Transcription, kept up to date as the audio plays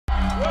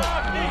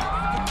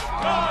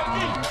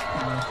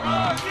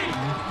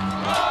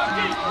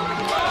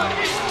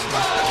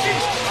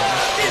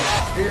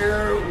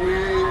Here we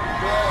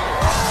go.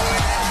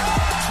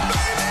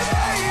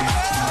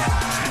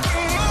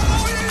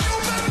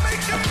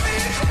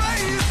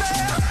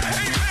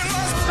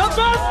 The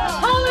best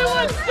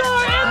Hollywood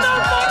star in the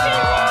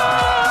fucking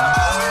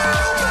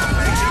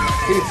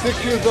world! He's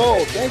 6 years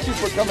old. Thank you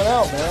for coming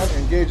out, man.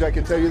 And Gage, I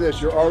can tell you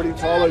this, you're already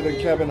taller than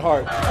Kevin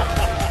Hart.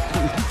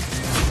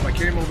 I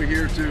came over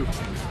here to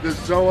the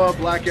ZOA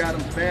Black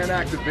Adam fan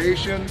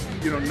activation.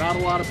 You know, not a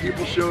lot of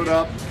people showed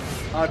up.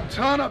 A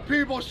ton of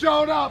people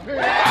showed up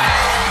here.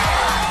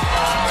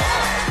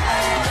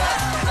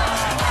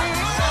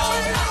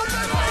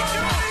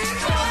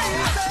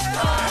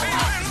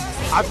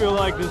 I feel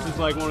like this is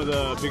like one of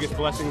the biggest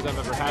blessings I've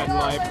ever had in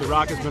life. The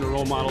Rock has been a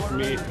role model for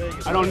me.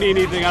 I don't need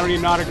anything. I don't need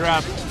an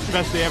autograph. It's the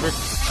best day ever.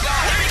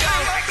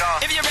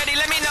 If you're ready,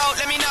 let me know.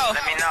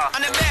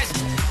 I'm the best.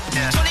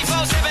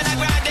 24/7, I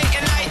grind day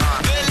and night.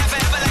 Good life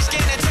forever like skin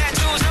and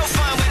tattoos. No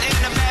fun when in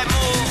a bad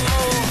mood.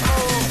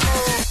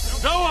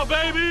 ZOA,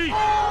 baby!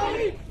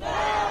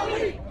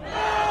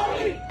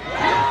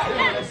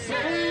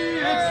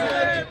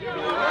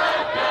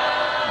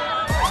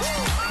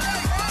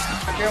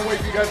 I can't wait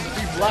for you guys to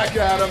see Black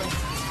Adam.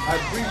 I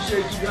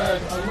appreciate you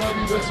guys. I love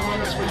you. This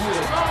one is for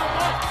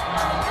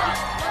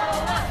you.